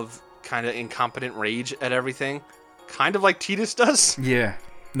protagonist of kind of incompetent rage at everything, kind of like Tidus does. Yeah.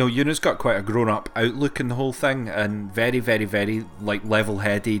 No, Yuna's got quite a grown-up outlook in the whole thing, and very, very, very like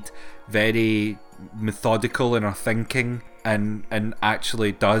level-headed, very methodical in her thinking, and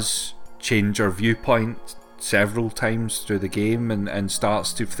actually does change her viewpoint several times through the game, and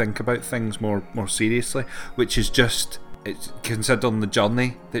starts to think about things more seriously, which is just, it's considering the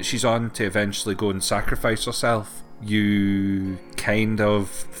journey that she's on to eventually go and sacrifice herself. You kind of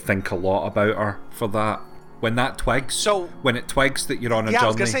think a lot about her for that. When that twigs, when it twigs that you're on a journey. Yeah, I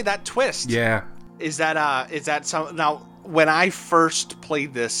was gonna say that twist. Yeah. Is that some? Now, when I first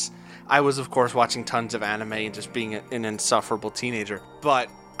played this, I was of course watching tons of anime and just being an insufferable teenager. But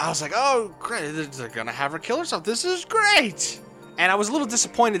I was like, oh, great, they're gonna have her kill herself. This is great. And I was a little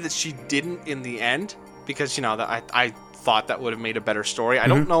disappointed that she didn't in the end, because that I thought that would have made a better story. I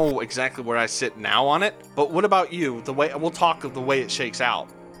don't know exactly where I sit now on it, but what about you? The way we'll talk of the way it shakes out.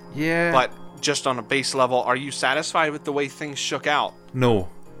 Yeah. But just on a base level, are you satisfied with the way things shook out? No.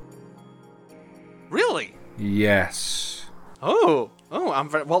 Really? Yes. Oh, I'm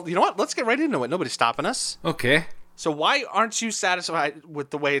very well. You know what? Let's get right into it. Nobody's stopping us. Okay. So why aren't you satisfied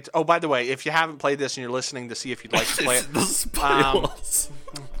with the way it's... Oh, by the way, if you haven't played this and you're listening to see if you'd like to play it, spoilers.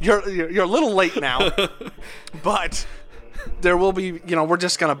 You're a little late now, but there will be, we're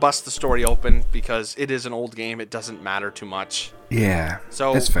just going to bust the story open because it is an old game. It doesn't matter too much. Yeah.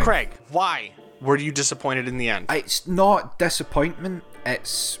 So, it's fine. Craig, why were you disappointed in the end? It's not disappointment.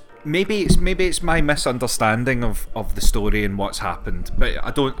 Maybe it's my misunderstanding of the story and what's happened, but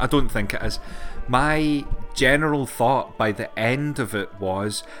I don't think it is. My general thought by the end of it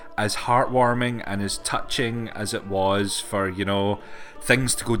was, as heartwarming and as touching as it was for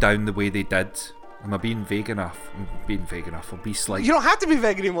things to go down the way they did. Am I being vague enough? I'm being vague enough. I'll be slight. You don't have to be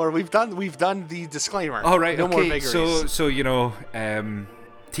vague anymore. We've done the disclaimer. All right. No okay. more vagaries. So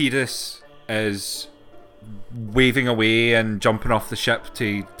Tidus is waving away and jumping off the ship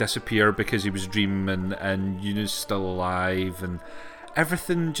to disappear because he was dreaming, and Yuna's still alive, and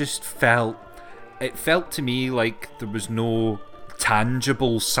everything just felt to me like there was no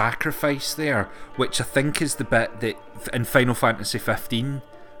tangible sacrifice there, which I think is the bit that in Final Fantasy 15,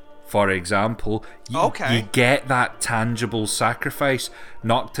 for example, you get that tangible sacrifice.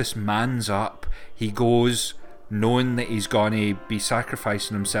 Noctis mans up, he goes knowing that he's going to be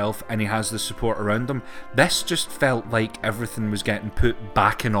sacrificing himself, and he has the support around him. This just felt like everything was getting put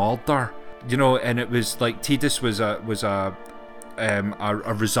back in order, and it was like Tidus was a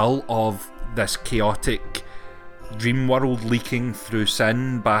result of this chaotic dream world leaking through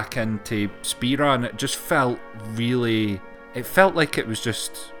sin back into Spira, and it just felt like it was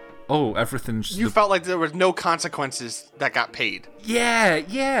just, everything's... You felt like there was no consequences that got paid. Yeah,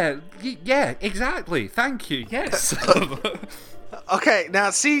 exactly. Thank you. Yes. Okay, now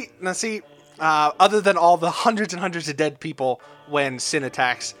see, other than all the hundreds and hundreds of dead people when Sin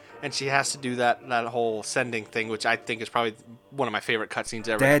attacks, and she has to do that whole sending thing, which I think is probably one of my favorite cutscenes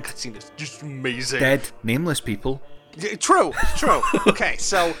ever. Dead. The cutscene is just amazing. Dead, nameless people. True. Okay,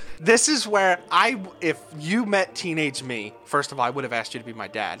 so this is where if you met teenage me, first of all, I would have asked you to be my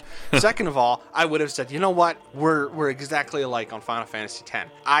dad. Second of all, I would have said, you know what? We're exactly alike on Final Fantasy X.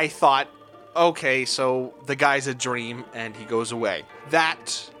 I thought, okay, so the guy's a dream and he goes away.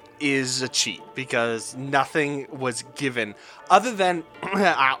 That is a cheat because nothing was given other than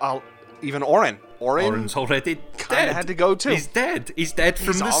even Orin. Orin's already dead. Had to go too. He's dead. He's dead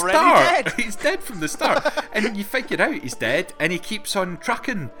from the start. Dead. He's dead from the start. And you figure out he's dead, and he keeps on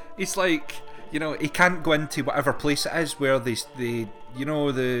trucking. He's like, he can't go into whatever place it is where the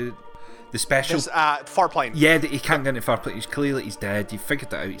special far plane. Yeah, he can't get into far plane. He's dead. You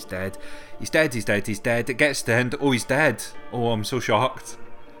figured it out. He's dead. He's dead. It gets to the end. Oh, he's dead. Oh, I'm so shocked.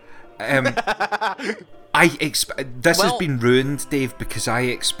 This has been ruined, Dave, because I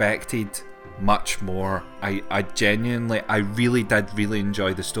expected much more. I really did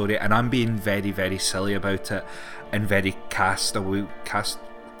enjoy the story, and I'm being very, very silly about it and very cast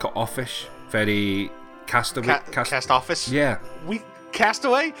offish, very cast office. Yeah,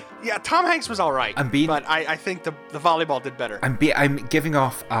 Castaway. Yeah, Tom Hanks was all right. But I think the volleyball did better. I'm giving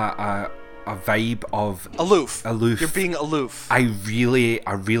off a vibe of aloof. You're being aloof. I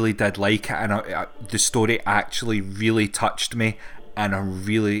really did like it, and the story actually really touched me, and I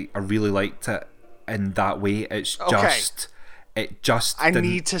really liked it in that way. It's just I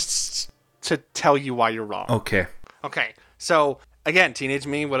need to tell you why you're wrong. Okay. So again, teenage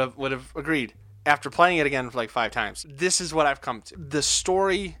me would have agreed. After playing it again for like 5 times, this is what I've come to. The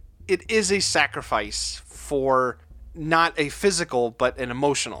story, it is a sacrifice for not a physical but an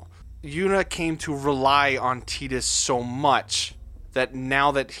emotional. Yuna came to rely on Tidus so much that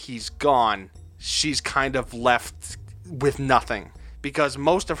now that he's gone, she's kind of left with nothing. Because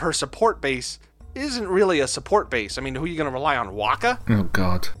most of her support base isn't really a support base. I mean, who are you going to rely on? Wakka? Oh,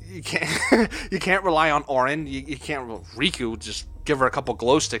 God. You can't rely on Orin. You can't... Riku, just give her a couple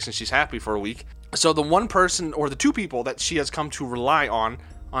glow sticks and she's happy for a week. So the one person, or the 2 people that she has come to rely on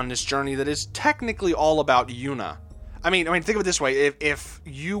this journey that is technically all about Yuna. I mean, think of it this way. If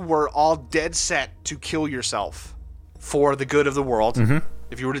you were all dead set to kill yourself for the good of the world,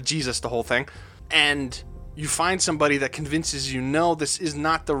 if you were to Jesus the whole thing, and you find somebody that convinces you, no, this is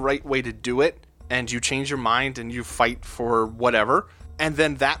not the right way to do it, and you change your mind and you fight for whatever, and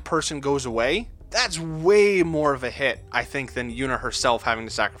then that person goes away, that's way more of a hit, I think, than Yuna herself having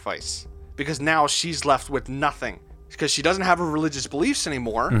to sacrifice. Because now she's left with nothing. Because she doesn't have her religious beliefs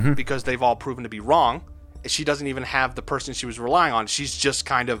anymore, because they've all proven to be wrong. She doesn't even have the person she was relying on. She's just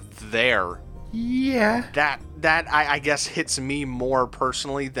kind of there. Yeah. That I guess hits me more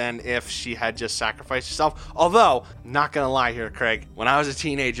personally than if she had just sacrificed herself. Although, not gonna lie here, Craig, when I was a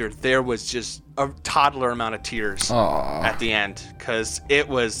teenager, there was just a toddler amount of tears at the end, because it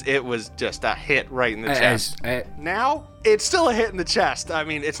was just a hit right in the chest. Now, it's still a hit in the chest. I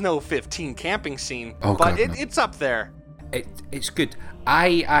mean, it's no 15 camping scene, but it's up there. It's good.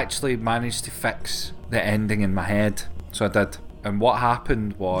 I actually managed to fix the ending in my head. So I did. And what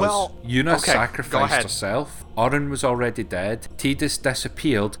happened was, Yuna sacrificed herself, Auron was already dead, Tidus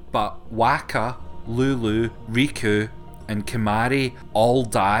disappeared, but Wakka, Lulu, Riku, and Kimari all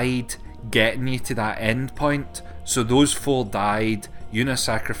died, getting you to that end point. So those 4 died, Yuna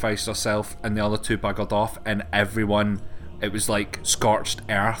sacrificed herself, and the other 2 buggered off, and everyone, it was like scorched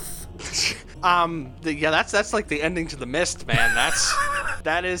earth. That's like the ending to The Mist, man.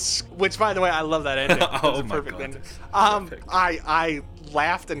 That is, which by the way, I love that ending. Oh a my perfect God. ending. Perfect. I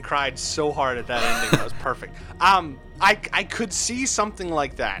laughed and cried so hard at that ending. That was perfect. I could see something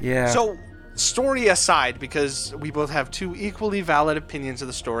like that. Yeah. So, story aside, because we both have 2 equally valid opinions of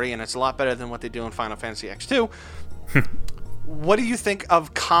the story, and it's a lot better than what they do in Final Fantasy X2. What do you think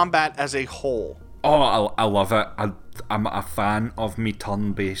of combat as a whole? Oh, I love it. I'm a fan of me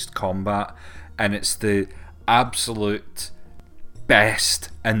turn-based combat, and it's the absolute best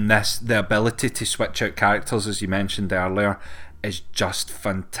in this. The ability to switch out characters, as you mentioned earlier, is just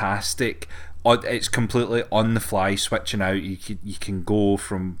fantastic. It's completely on the fly, switching out. You can go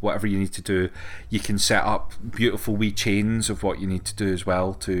from whatever you need to do. You can set up beautiful wee chains of what you need to do as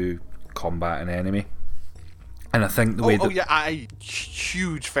well to combat an enemy. And I think the way that... I'm a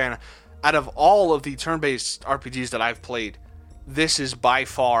huge fan. Out of all of the turn-based RPGs that I've played, this is by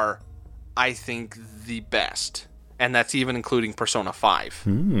far, I think, the best. And that's even including Persona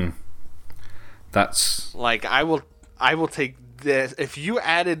 5. That's... Like, I will take this. If you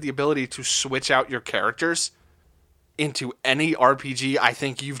added the ability to switch out your characters into any RPG, I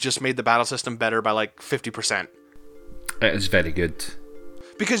think you've just made the battle system better by like 50%. It is very good.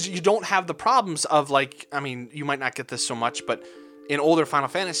 Because you don't have the problems of, like, I mean, you might not get this so much, but in older Final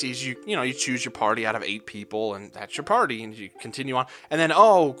Fantasies, you choose your party out of 8 people, and that's your party, and you continue on. And then,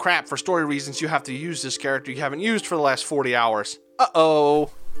 oh crap, for story reasons, you have to use this character you haven't used for the last 40 hours. Uh-oh.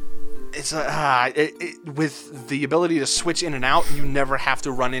 It's with the ability to switch in and out, you never have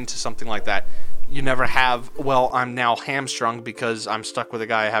to run into something like that. You never have, well, I'm now hamstrung because I'm stuck with a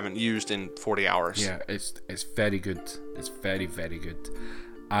guy I haven't used in 40 hours. Yeah, it's very good. It's very, very good.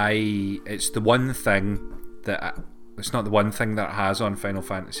 It's the one thing that... It's not the one thing that it has on Final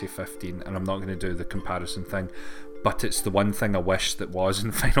Fantasy 15, and I'm not going to do the comparison thing, but it's the one thing I wish that was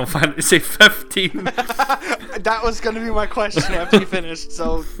in Final Fantasy 15. That was going to be my question after you finished,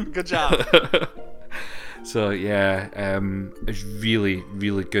 so good job. So yeah, it's really,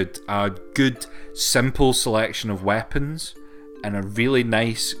 really good. A good, simple selection of weapons, and a really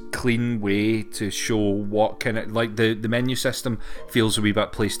nice, clean way to show what kind of... Like, the menu system feels a wee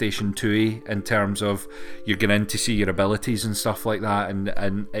bit PlayStation 2-y in terms of you're going in to see your abilities and stuff like that,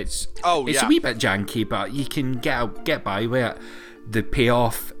 and it's a wee bit janky, but you can get by with it. The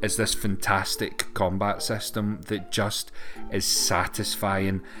payoff is this fantastic combat system that just is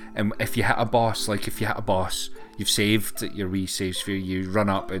satisfying. And if you hit a boss, you've saved your wee save sphere, you run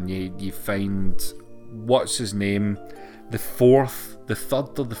up and you find... What's his name? The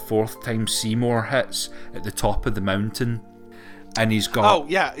third or the fourth time Seymour hits at the top of the mountain, and he's got...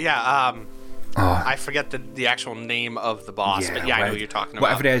 I forget the actual name of the boss, but I know what you're talking about.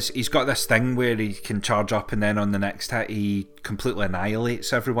 Whatever it is, he's got this thing where he can charge up, and then on the next hit, he completely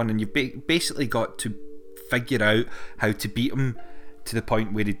annihilates everyone, and you've basically got to figure out how to beat him to the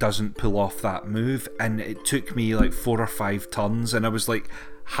point where he doesn't pull off that move. And it took me like 4 or 5 turns, and I was like...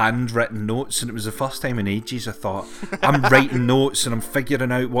 handwritten notes, and it was the first time in ages I thought, I'm writing notes and I'm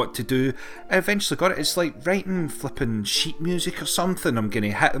figuring out what to do. I eventually got it. It's like writing flipping sheet music or something. I'm going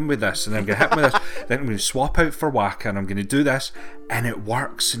to hit him with this, and I'm going to hit him with this, then I'm going to swap out for Wakka, and I'm going to do this, and it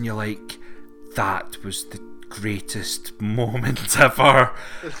works, and you're like, that was the greatest moment ever.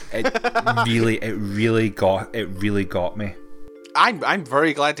 It really got me. I'm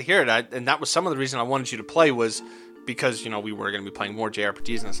very glad to hear it, and that was some of the reason I wanted you to play, was because, we were going to be playing more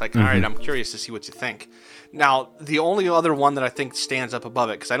JRPGs, and it's like, all right, I'm curious to see what you think. Now, the only other one that I think stands up above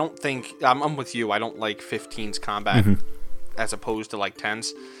it, because I don't think, I'm with you, I don't like 15's combat as opposed to like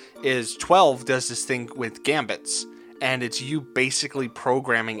 10's, is 12 does this thing with gambits, and it's you basically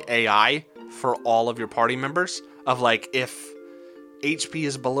programming AI for all of your party members of like, if HP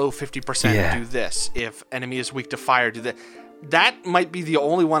is below 50%, do this. If enemy is weak to fire, do that. That might be the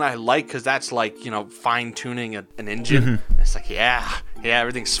only one I like, because that's like, fine-tuning an engine. It's like,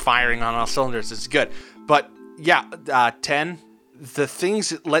 everything's firing on all cylinders. It's good. But, 10, the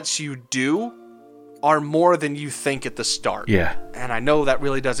things it lets you do are more than you think at the start. Yeah. And I know that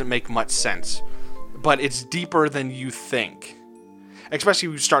really doesn't make much sense, but it's deeper than you think. Especially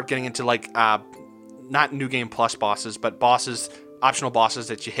when you start getting into, like, not New Game Plus bosses, but optional bosses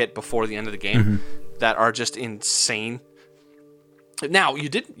that you hit before the end of the game that are just insane. Now,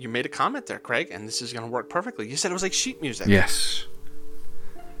 you made a comment there, Craig, and this is going to work perfectly. You said it was like sheet music. Yes.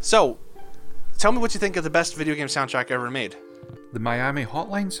 So, tell me what you think of the best video game soundtrack ever made. The Miami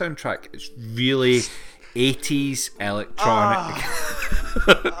Hotline soundtrack is really 80s electronic.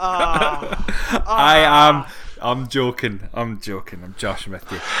 I'm joking. I'm joshing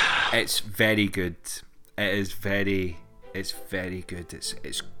with you. It's very good. It's very good.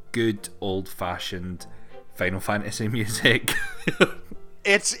 It's good old-fashioned Final Fantasy music.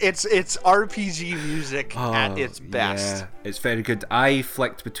 It's RPG music at its best. Yeah, it's very good. I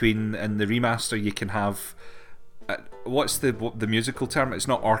flicked between, in the remaster you can have what's the musical term? It's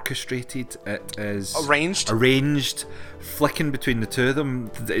not orchestrated. It is arranged. Flicking between the two of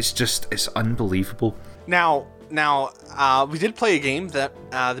them, it's unbelievable. Now, we did play a game that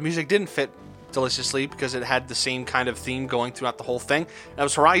the music didn't fit deliciously because it had the same kind of theme going throughout the whole thing. That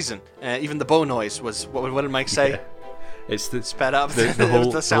was Horizon. Even the bow noise was what did Mike say? Yeah. It's the sped up. The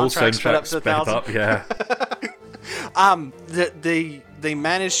whole soundtrack sped up to 1,000. Up, yeah. They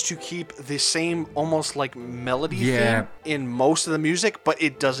managed to keep the same almost like melody theme in most of the music, but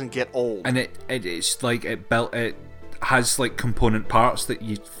it doesn't get old. And it's like it has like component parts that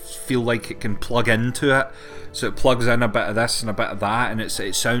you feel like it can plug into it. So it plugs in a bit of this and a bit of that, and it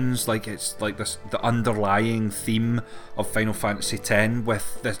sounds like it's like the underlying theme of Final Fantasy X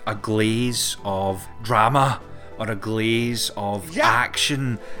with a glaze of drama or a glaze of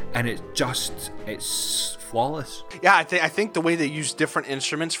action, and it's flawless. Yeah, I think the way they use different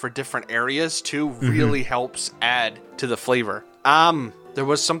instruments for different areas too really helps add to the flavor. There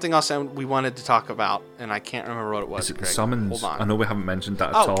was something else we wanted to talk about, and I can't remember what it was. Is it the summons? Hold on. I know we haven't mentioned that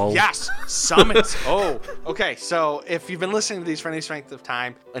at all. Oh, yes! Summons! Okay, so if you've been listening to these for any length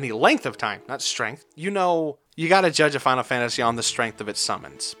of time, not strength, you know you got to judge a Final Fantasy on the strength of its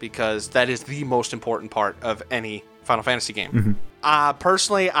summons, because that is the most important part of any Final Fantasy game.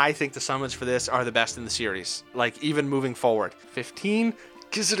 Personally, I think the summons for this are the best in the series. Like, even moving forward. 15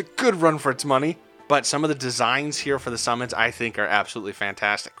 gives it a good run for its money. But some of the designs here for the summons, I think, are absolutely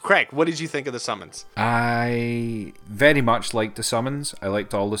fantastic. Craig, what did you think of the summons? I very much liked the summons. I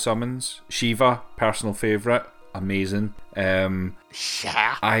liked all the summons. Shiva, personal favourite, amazing. I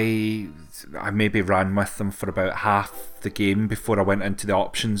maybe ran with them for about half the game before I went into the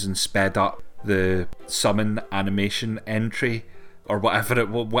options and sped up the summon animation entry. Or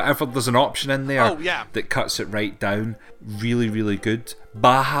whatever there's an option in there that cuts it right down. Really, really good.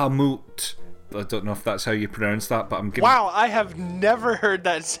 Bahamut. I don't know if that's how you pronounce that, but I'm gonna... Wow, I have never heard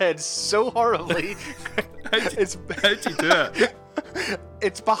that said so horribly. How'd you do it?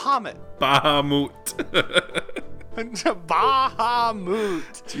 It's Bahamut. Bahamut.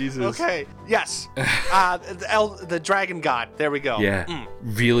 Bahamut. Jesus. Okay. Yes. The dragon god. There we go. Yeah.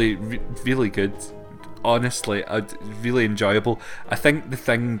 Really, really good. Honestly, really enjoyable. I think the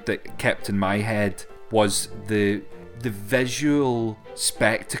thing that kept in my head was the visual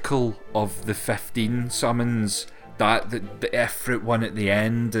spectacle of the 15 summons, that the Ifrit one at the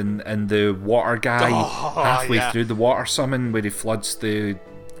end, and the water guy halfway through the water summon where he floods the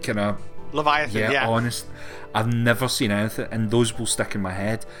kind of Leviathan. Honest, I've never seen anything, and those will stick in my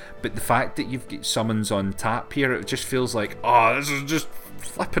head. But the fact that you've got summons on tap here, it just feels like, this is just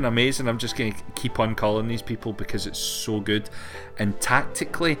flipping amazing. I'm just going to keep on calling these people because it's so good. And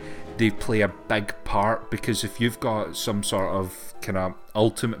tactically, they play a big part, because if you've got some sort of kind of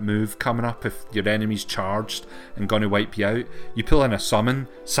ultimate move coming up, if your enemy's charged and going to wipe you out, you pull in a summon,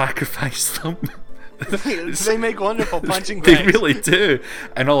 sacrifice them. They make wonderful punching bags. They bags. really do.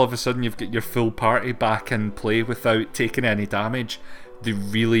 And all of a sudden you've got your full party back in play without taking any damage. They're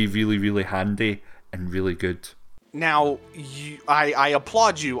really, really, really handy and really good. Now, I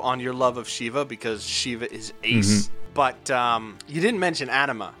applaud you on your love of Shiva, because Shiva is ace. But you didn't mention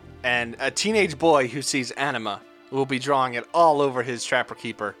Anima. And a teenage boy who sees Anima will be drawing it all over his Trapper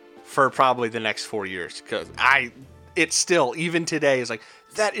Keeper for probably the next 4 years. Because it's still, even today, is like,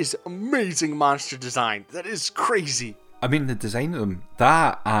 that is amazing monster design. That is crazy. I mean, the design of them,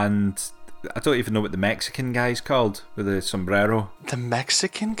 that, and I don't even know what the Mexican guy's called with the sombrero. The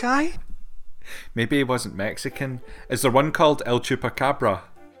Mexican guy? Maybe he wasn't Mexican. Is there one called El Chupacabra?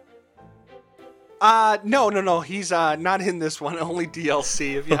 No. He's not in this one. Only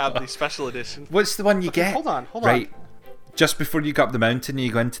DLC if you have the special edition. What's the one you get? Hold on. Right. Just before you go up the mountain,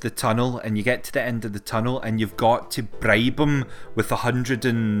 you go into the tunnel, and you get to the end of the tunnel, and you've got to bribe him with 100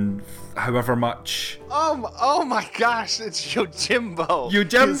 and however much. Oh my gosh! It's Yojimbo.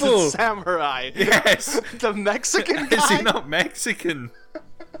 Yojimbo, he's a samurai. Yes. The Mexican guy. Is he not Mexican?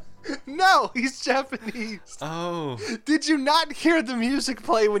 No, he's Japanese. Oh. Did you not hear the music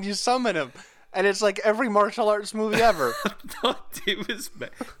play when you summon him? And it's like every martial arts movie ever. I thought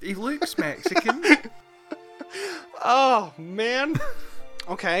he looks Mexican. Oh, man.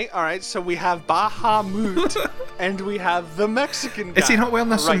 Okay, all right. So we have Bahamut, and we have the Mexican guy. Is he not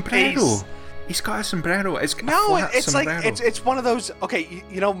wearing a sombrero? Ace. He's got a sombrero. It's sombrero. Like it's one of those. Okay,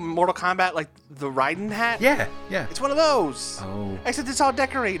 you know Mortal Kombat, like the Raiden hat. Yeah. It's one of those. Oh. Except it's all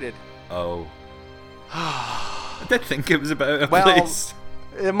decorated. Oh. I did think it was about a place.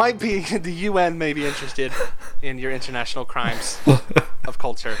 It might be the UN may be interested in your international crimes of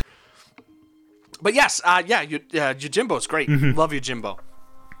culture. But yes, Yojimbo's great. Mm-hmm. Love Yojimbo.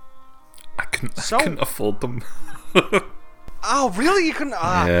 I couldn't afford them. Oh, really? You couldn't?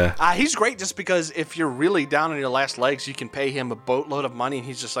 Yeah. He's great just because if you're really down on your last legs, you can pay him a boatload of money, and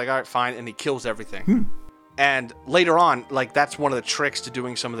he's just like, all right, fine, and he kills everything. And later on, like, that's one of the tricks to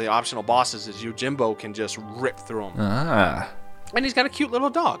doing some of the optional bosses is Yojimbo can just rip through them. And he's got a cute little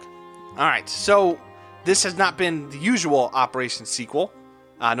dog. All right, so this has not been the usual Operation sequel.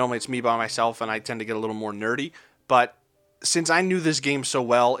 Normally it's me by myself, and I tend to get a little more nerdy. But since I knew this game so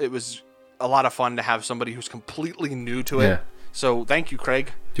well, it was a lot of fun to have somebody who's completely new to it. Yeah. So thank you,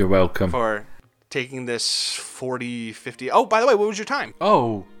 Craig. You're welcome. For taking this 40, 50... Oh, by the way, what was your time?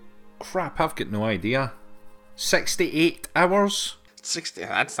 Oh, crap, I've got no idea. 68 hours? 60.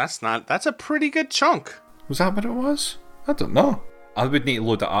 That's a pretty good chunk. Was that what it was? I don't know. I would need to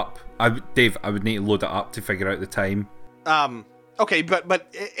load it up. Dave, I would need to load it up to figure out the time. Okay, but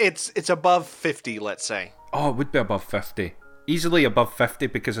it's above 50, let's say. Oh, it would be above 50. Easily above 50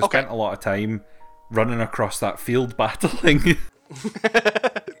 because I spent a lot of time running across that field battling.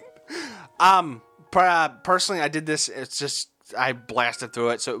 Personally, I did this. It's just I blasted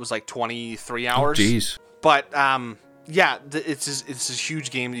through it, so it was like 23 hours. Oh, jeez. But it's a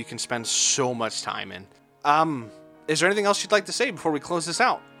huge game that you can spend so much time in. Is there anything else you'd like to say before we close this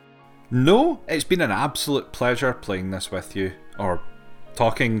out? No, it's been an absolute pleasure playing this with you, or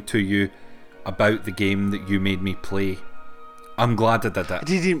talking to you about the game that you made me play. I'm glad I did that. I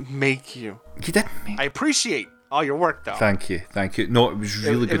didn't make you. You didn't make I appreciate all your work, though. Thank you. No, it was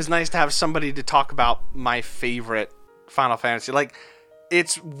really good. It was nice to have somebody to talk about my favorite Final Fantasy. Like,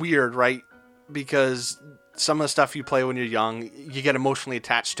 it's weird, right? Because some of the stuff you play when you're young, you get emotionally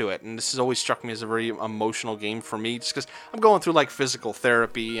attached to it. And this has always struck me as a very emotional game for me, just because I'm going through, like, physical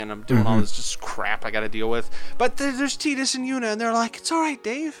therapy, and I'm doing all this just crap I got to deal with. But there's Tidus and Yuna, and they're like, it's all right,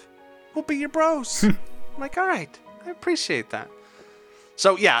 Dave. We'll be your bros. I'm like, all right. I appreciate that.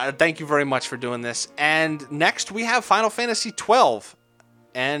 So, yeah, thank you very much for doing this. And next, we have Final Fantasy XII.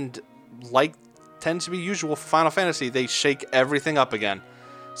 And like tends to be usual for Final Fantasy, they shake everything up again.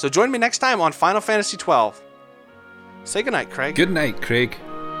 So join me next time on Final Fantasy XII. Say goodnight, Craig. Good night, Craig.